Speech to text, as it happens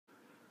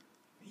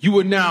You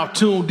are now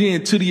tuned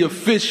in to the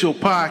official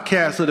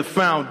podcast of the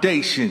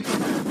Foundation.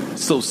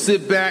 So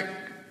sit back,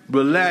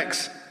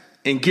 relax,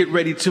 and get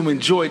ready to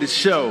enjoy the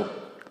show.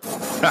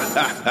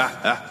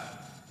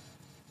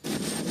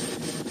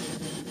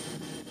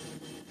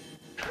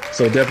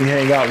 So definitely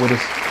hang out with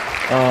us.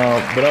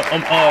 But I'm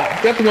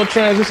definitely gonna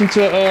transition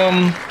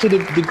to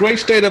the great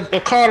state of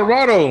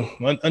Colorado.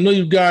 I know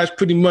you guys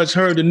pretty much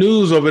heard the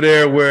news over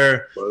there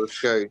where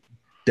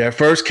that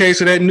first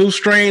case of that new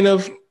strain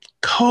of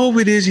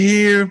COVID is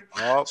here.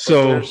 Oh,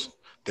 so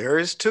there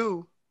is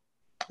two.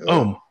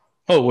 Oh,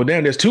 well,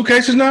 damn, there's two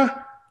cases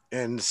now?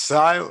 In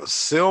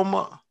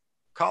Selma,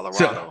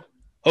 Colorado.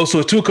 So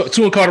it's two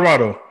in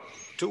Colorado.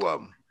 Two of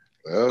them.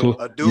 Cool.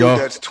 A dude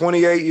that's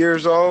 28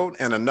 years old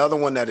and another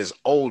one that is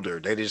older.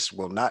 They just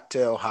will not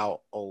tell how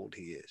old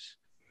he is.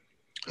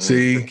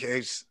 See,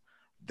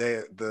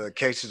 the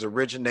cases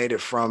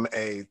originated from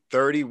a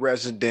 30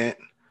 resident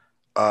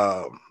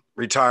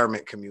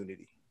retirement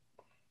community.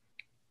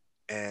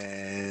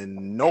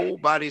 And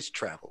nobody's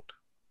traveled.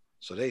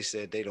 So they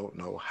said they don't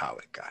know how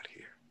it got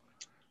here.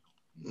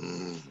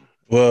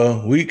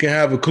 Well, we can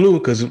have a clue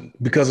because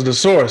of the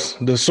source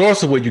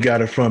of where you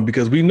got it from,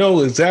 because we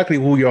know exactly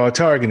who y'all are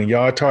targeting.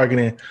 Y'all are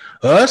targeting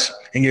us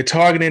and you're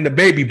targeting the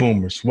baby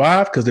boomers.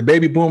 Why? Because the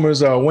baby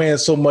boomers are weighing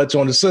so much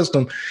on the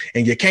system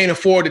and you can't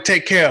afford to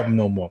take care of them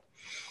no more.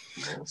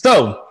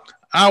 So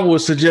our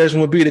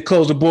suggestion would be to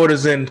close the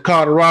borders in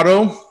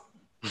Colorado.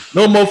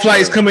 No more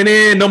flights coming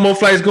in, no more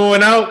flights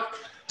going out.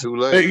 Too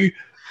late.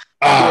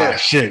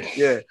 Shit.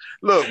 Yeah.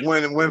 Look,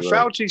 when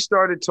Fauci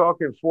started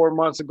talking 4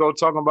 months ago,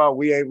 talking about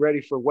we ain't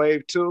ready for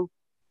wave 2,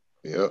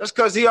 that's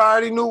because he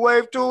already knew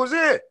wave 2 was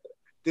it.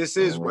 This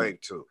is wave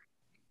 2.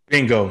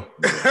 Bingo.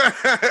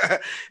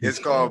 It's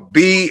called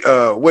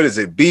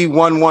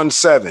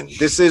B117.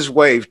 This is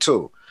wave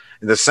 2.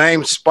 The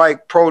same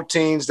spike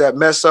proteins that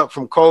mess up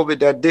from COVID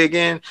that dig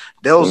in,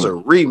 those are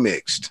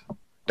remixed.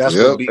 That's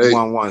what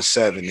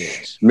B117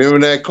 is. Remember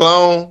that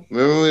clone?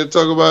 Remember we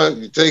talk about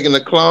you taking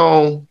the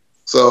clone?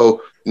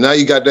 So now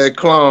you got that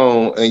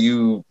clone and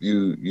you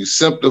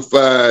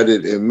simplified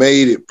it and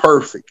made it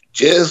perfect,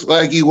 just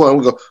like you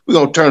want. We're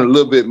gonna turn a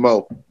little bit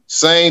more.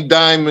 Same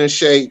diamond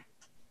shape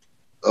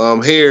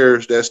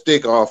hairs that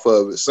stick off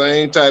of it.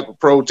 Same type of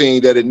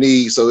protein that it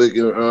needs so it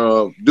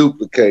can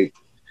duplicate.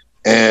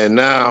 And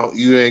now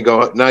you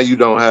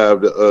don't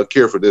have the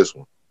cure for this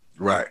one.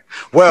 Right.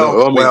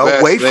 Well,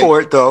 wait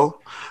for it though.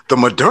 The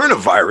Moderna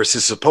virus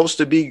is supposed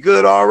to be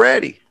good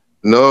already.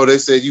 No, they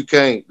said you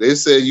can't. They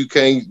said you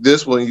can't.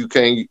 This one you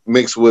can't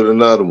mix with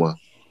another one.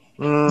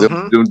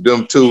 Mm-hmm.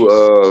 Them two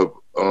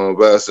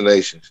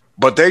vaccinations.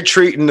 But they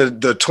treating the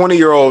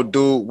 20-year-old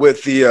dude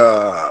with the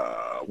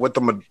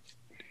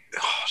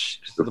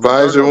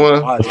Pfizer one.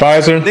 The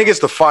Pfizer. I think it's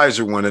the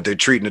Pfizer one that they're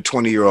treating the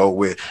 20-year-old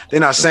with. They're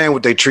not saying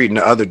what they're treating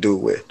the other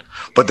dude with.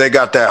 But they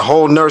got that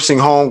whole nursing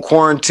home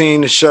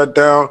quarantine to shut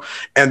down.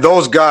 And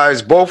those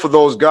guys, both of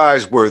those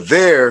guys were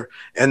there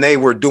and they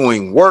were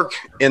doing work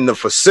in the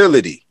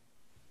facility.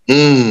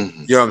 You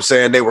know what I'm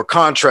saying? They were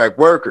contract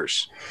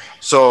workers.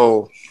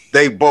 So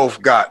they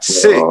both got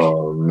sick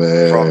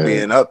from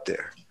being up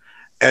there.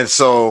 And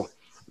so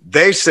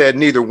they said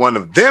neither one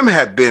of them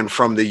had been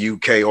from the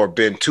UK or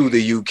been to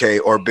the UK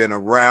or been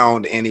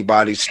around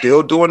anybody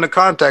still doing the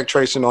contact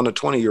tracing on the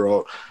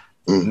 20-year-old.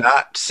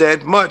 Not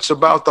said much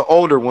about the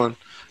older one.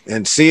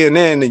 And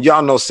CNN, and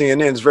y'all know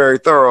CNN's very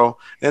thorough,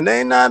 and they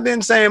ain't not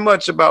been saying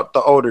much about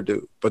the older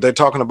dude, but they're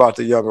talking about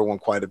the younger one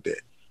quite a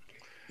bit,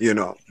 you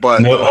know.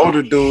 But the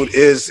older dude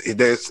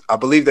I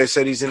believe they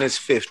said he's in his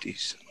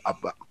 50s,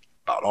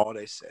 about all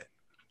they said.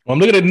 Well, I'm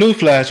looking at the news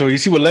flash, or you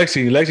see what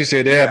Lexi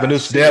said. They have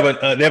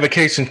they have a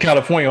case in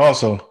California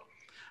also.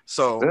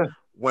 So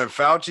when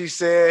Fauci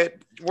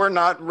said we're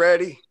not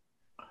ready,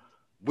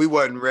 we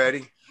wasn't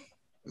ready.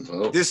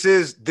 No. This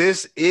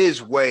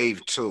is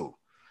wave 2.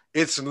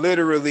 It's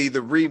literally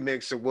the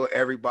remix of what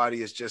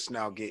everybody is just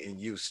now getting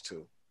used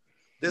to.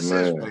 This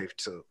is wave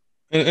 2.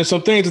 And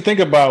some things to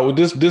think about with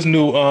this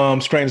new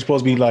strain is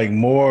supposed to be like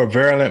more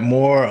virulent,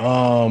 more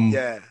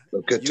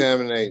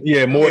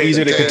contaminate. More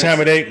easy to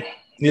contaminate.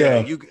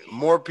 Yeah.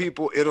 More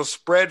people, it'll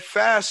spread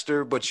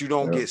faster, but you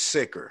don't get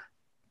sicker.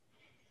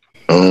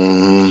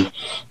 You'll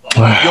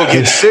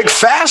get sick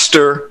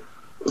faster,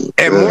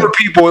 and more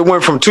people. It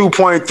went from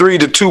 2.3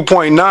 to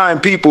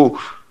 2.9 people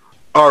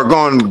are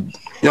going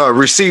to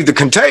receive the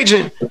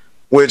contagion,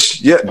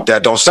 which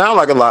that don't sound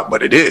like a lot,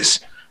 but it is.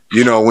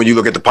 You know, when you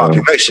look at the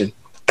population,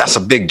 that's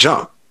a big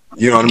jump.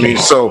 You know what I mean?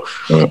 So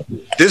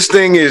this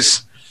thing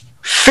is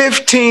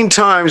 15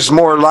 times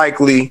more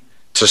likely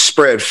to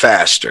spread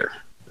faster.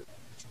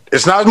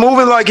 It's not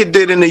moving like it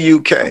did in the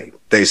UK,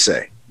 they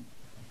say.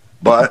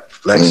 But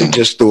Lexi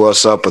just threw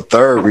us up a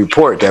third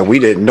report that we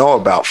didn't know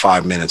about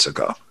 5 minutes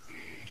ago.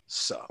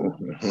 So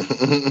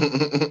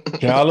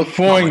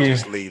California,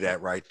 just leave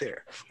that right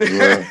there.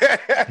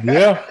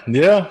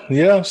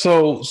 Yeah.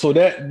 So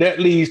that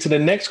leads to the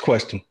next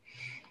question.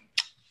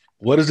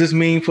 What does this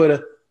mean for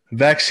the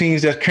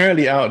vaccines that's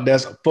currently out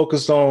that's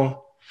focused on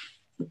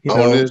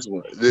this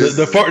one?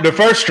 The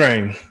first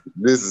strain?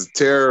 This is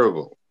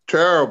terrible.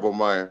 Terrible,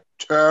 man.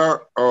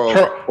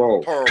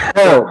 Terrible.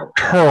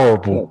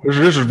 Terrible. This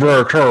is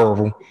very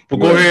terrible. But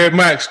go ahead,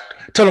 Max.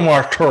 Tell them why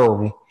it's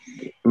terrible.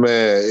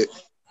 Man,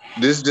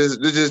 this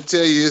just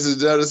tell you this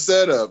is another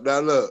setup.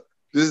 Now look,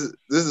 this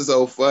is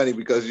so funny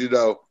because you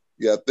gotta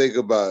think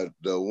about it.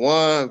 The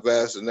one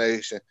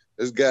vaccination.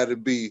 It's got to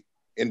be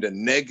in the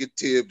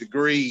negative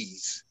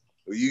degrees.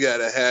 You got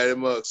to have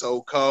them up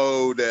so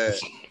cold that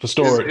for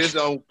storage. It's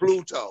on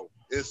Pluto.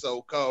 It's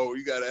so cold.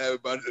 You got to have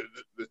about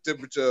the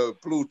temperature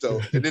of Pluto,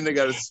 and then they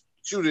got to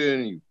shoot it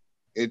in you.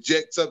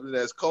 Inject something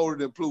that's colder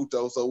than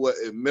Pluto, so what?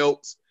 It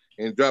melts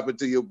and drop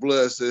into your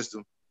blood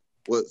system.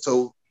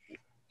 So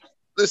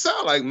it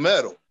sounds like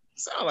metal. It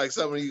sounds like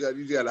something you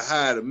got to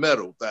hide a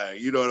metal thing.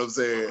 You know what I'm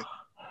saying?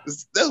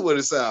 That's what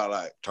it sounds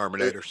like.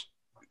 Terminators.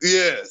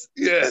 Yes.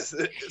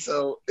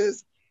 So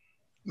it's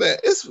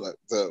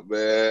fucked up,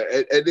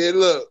 man. And then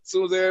look, as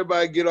soon as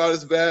everybody get all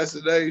this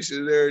vaccination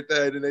and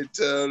everything, then they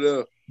tell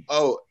them,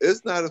 oh,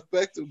 it's not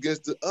effective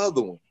against the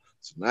other one.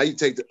 So now you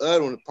take the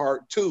other one to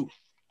part 2.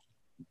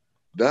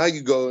 Now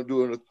you go and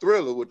doing a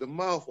Thriller with the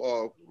mouth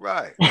off.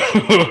 Right.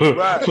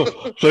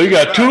 So you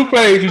got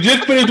Two-Face. You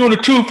just finished doing the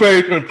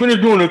Two-Face and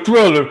finished doing the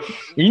Thriller.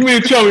 And you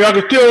mean to tell me I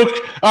can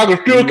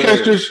still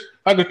catch this?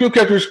 I can still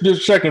catch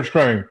this second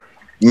strain.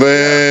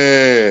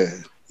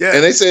 Man. Yeah.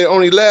 And they say it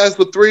only lasts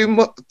for 3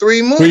 months.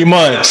 3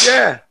 months.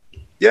 Yeah.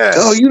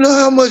 Oh, you know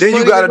how much? Then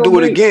you got to do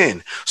it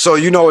again. So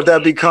you know what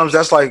that becomes?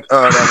 That's like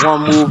that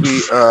one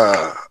movie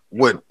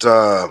with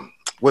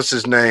what's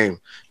his name,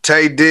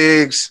 Taye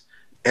Diggs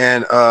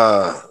and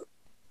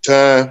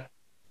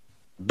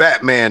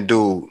Batman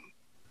dude.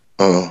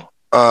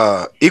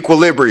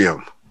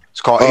 Equilibrium.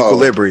 It's called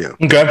Equilibrium.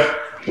 Okay.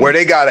 Where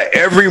they gotta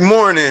every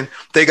morning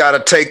they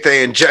gotta take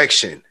their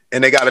injection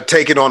and they gotta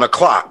take it on a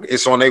clock.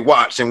 It's on their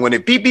watch, and when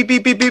it beep beep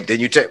beep beep beep, then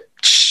you take,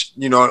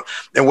 and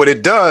what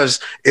it does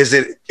is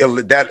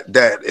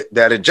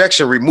that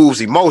injection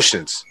removes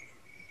emotions,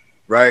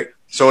 right?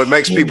 So it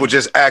makes people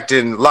just act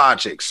in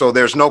logic. So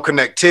there's no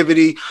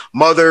connectivity.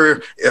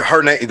 Mother,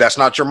 her name, that's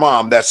not your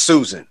mom, that's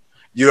Susan.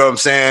 You know what I'm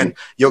saying?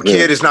 Your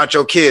kid is not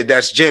your kid.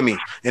 That's Jimmy.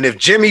 And if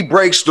Jimmy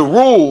breaks the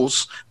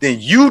rules, then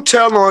you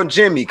tell on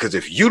Jimmy. Because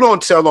if you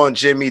don't tell on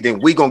Jimmy, then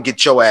we gonna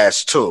get your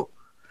ass too.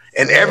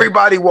 And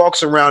everybody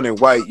walks around in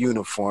white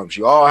uniforms.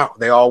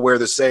 They all wear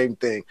the same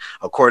thing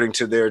according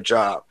to their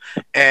job.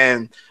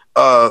 And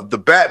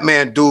the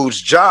Batman dude's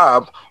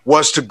job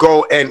was to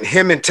go, and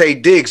him and Taye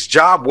Diggs'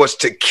 job was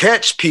to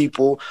catch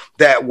people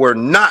that were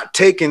not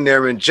taking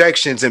their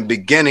injections and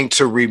beginning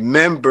to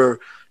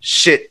remember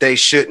shit they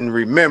shouldn't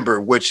remember,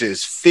 which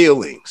is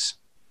feelings,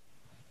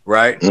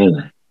 right?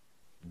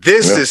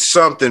 This is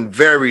something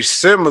very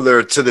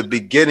similar to the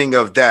beginning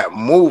of that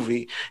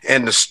movie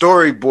and the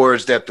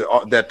storyboards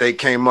that they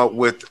came up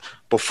with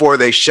before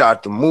they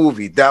shot the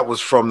movie. That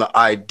was from the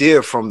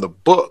idea from the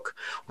book,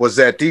 was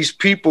that these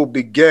people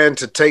began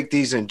to take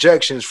these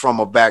injections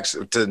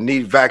to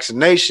need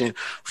vaccination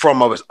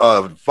from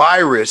a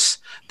virus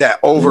that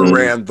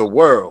overran the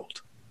world.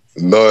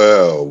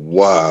 No,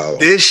 wow.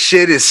 This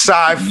shit is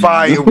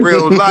sci-fi in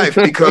real life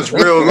because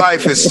real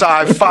life is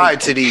sci-fi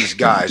to these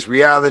guys.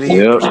 Reality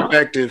and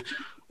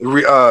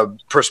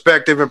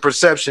perspective and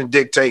perception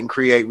dictate and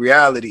create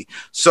reality.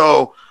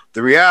 So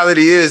the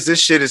reality is this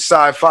shit is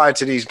sci-fi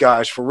to these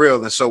guys for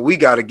real. And so we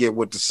got to get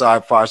with the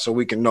sci-fi so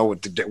we can know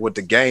what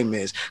the game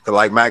is. Because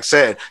like Max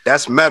said,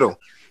 that's metal.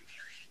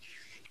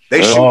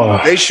 They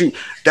shoot.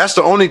 That's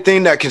the only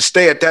thing that can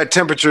stay at that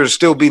temperature and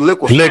still be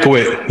liquid.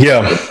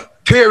 Yeah.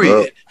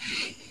 Period.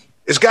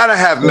 It's got to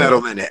have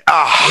metal in it.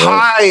 A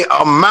high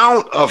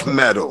amount of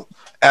metal,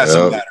 as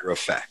a matter of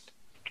fact.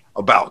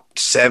 About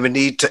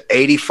 70 to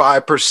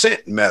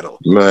 85% metal.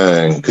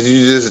 Man, because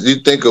you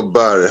think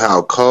about it,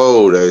 how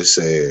cold they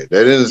said.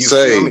 They didn't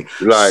say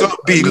like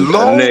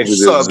below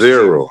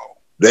 -0.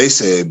 They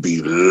said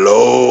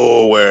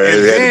below where.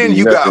 And then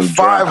you got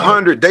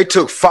 500. They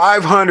took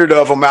 500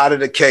 of them out of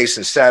the case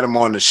and sat them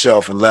on the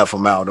shelf and left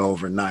them out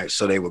overnight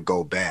so they would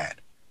go bad.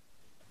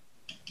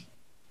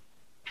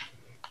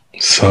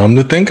 Something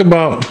to think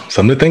about.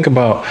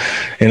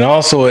 And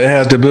also it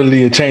has the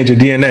ability to change your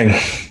DNA.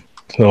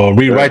 So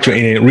rewrite your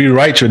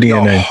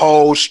DNA. The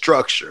whole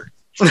structure.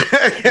 So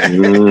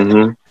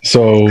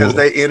because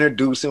they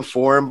introducing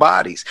foreign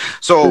bodies.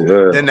 So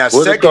then that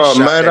second shot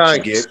that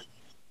you get.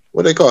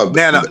 What they call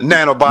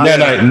nanobots?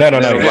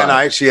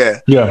 Nanites,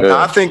 yeah. Now,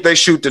 I think they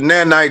shoot the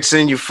nanites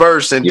in you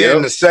first, and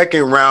then the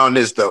second round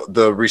is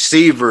the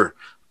receiver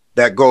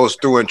that goes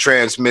through and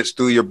transmits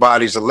through your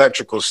body's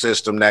electrical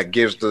system that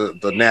gives the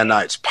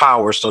nanites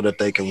power so that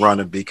they can run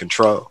and be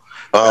controlled.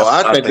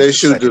 I think they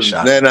shoot the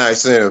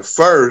nanites in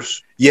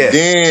first. Yeah.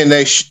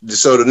 Then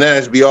so the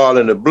nanites be all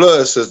in the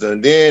blood system.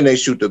 And then they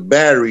shoot the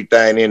battery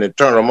thing in and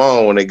turn them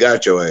on when they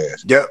got your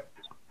ass.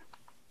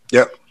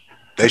 Yep.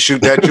 They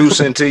shoot that juice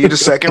into you the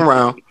second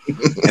round,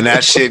 and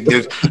that shit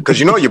gives, because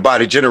your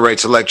body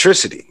generates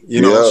electricity.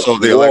 So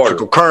the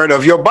electrical current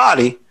of your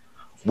body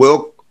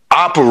will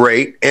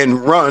operate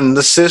and run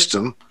the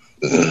system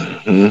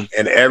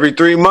And every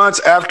 3 months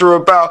after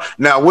about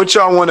now, what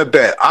y'all want to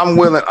bet? I'm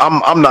willing.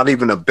 I'm not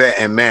even a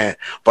betting man,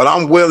 but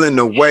I'm willing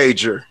to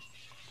wager.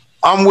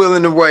 I'm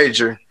willing to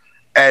wager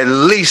at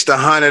least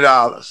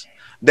 $100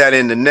 that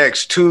in the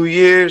next 2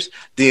 years,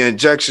 the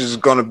injection is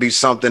going to be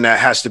something that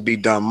has to be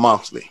done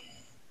monthly.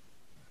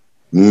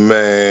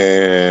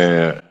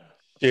 Man.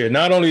 Yeah,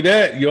 not only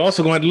that, you're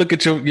also going to look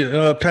at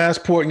your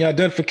passport and your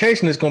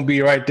identification is going to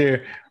be right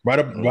there, right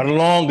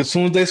along. As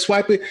soon as they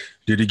swipe it,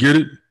 did he get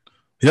it?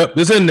 Yep,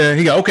 it's in there.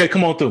 He got, okay,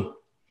 come on through.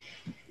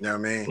 You know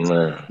what I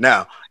mean?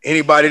 Now,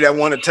 anybody that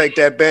want to take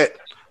that bet,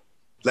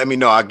 let me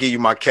know. I'll give you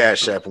my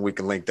Cash App and we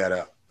can link that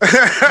up.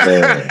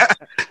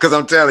 Because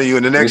I'm telling you,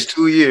 in the next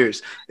 2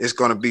 years, it's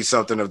going to be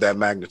something of that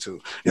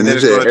magnitude. And then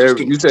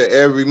you said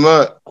every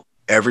month?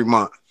 Every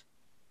month.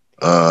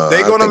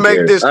 They're going to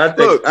make this.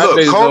 Look,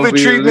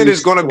 COVID treatment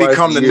is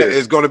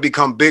going to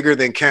become bigger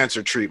than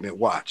cancer treatment.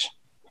 Watch.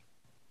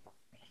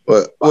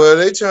 Well,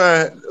 they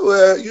trying.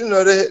 Well, you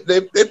know,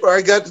 they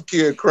probably got the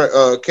cure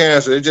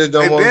cancer. They just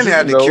don't want to. They've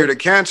had the cure to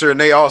cancer, and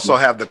they also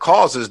have the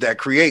causes that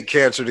create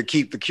cancer to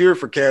keep the cure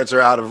for cancer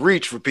out of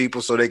reach for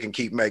people, so they can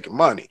keep making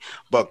money.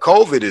 But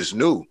COVID is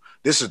new.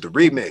 This is the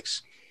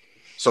remix.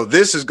 So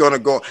this is going to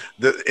go.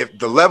 If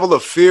the level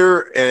of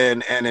fear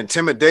and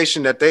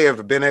intimidation that they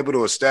have been able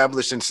to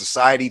establish in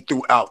society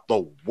throughout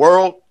the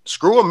world,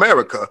 screw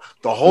America,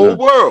 the whole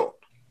world.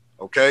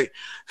 Okay,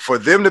 for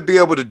them to be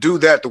able to do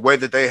that the way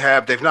that they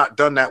have, they've not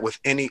done that with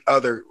any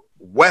other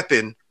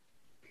weapon,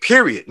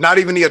 period. Not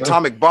even the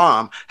atomic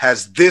bomb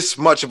has this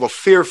much of a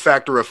fear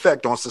factor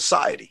effect on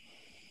society.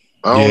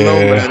 I don't know,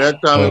 man. That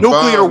atomic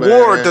nuclear bomb,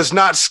 war man, does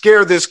not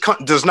scare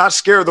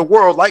the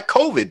world like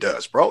COVID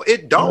does, bro.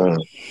 It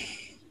don't.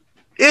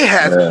 It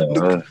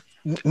has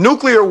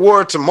nuclear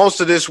war to most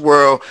of this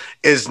world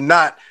is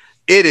not.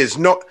 It is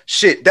no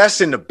shit.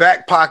 That's in the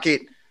back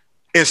pocket.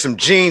 In some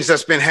jeans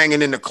that's been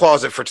hanging in the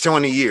closet for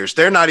 20 years.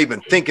 They're not even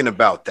thinking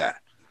about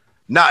that.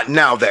 Not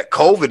now that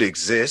COVID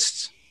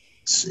exists.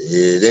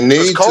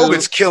 Because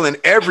COVID's killing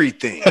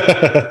everything.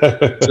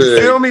 You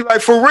feel me?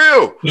 Like, for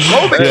real.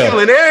 COVID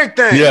killing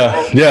everything.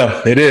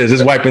 Yeah, it is.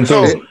 It's wiping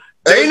through. So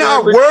they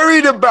not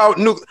worried about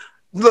Look,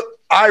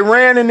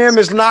 Iran and them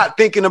is not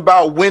thinking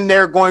about when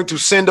they're going to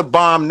send a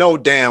bomb no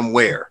damn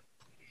where.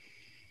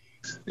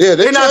 Yeah,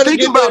 they're not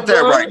thinking about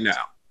that right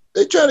now.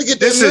 They're trying to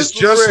get this is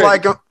just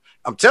ready.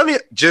 I'm telling you,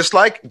 just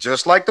like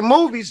the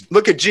movies.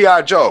 Look at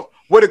G.I. Joe.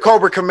 What did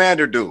Cobra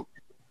Commander do?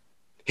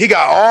 He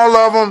got all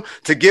of them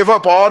to give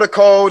up all the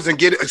codes and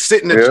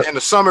sit in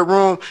the summit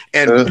room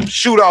and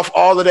shoot off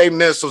all of their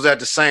missiles at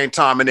the same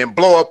time and then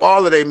blow up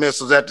all of their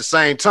missiles at the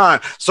same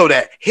time so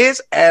that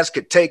his ass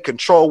could take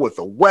control with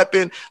a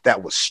weapon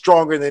that was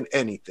stronger than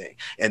anything.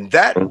 And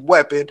that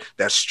weapon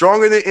that's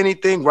stronger than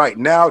anything right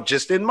now,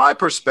 just in my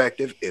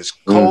perspective, is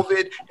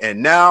COVID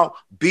and now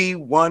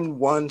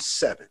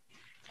B117.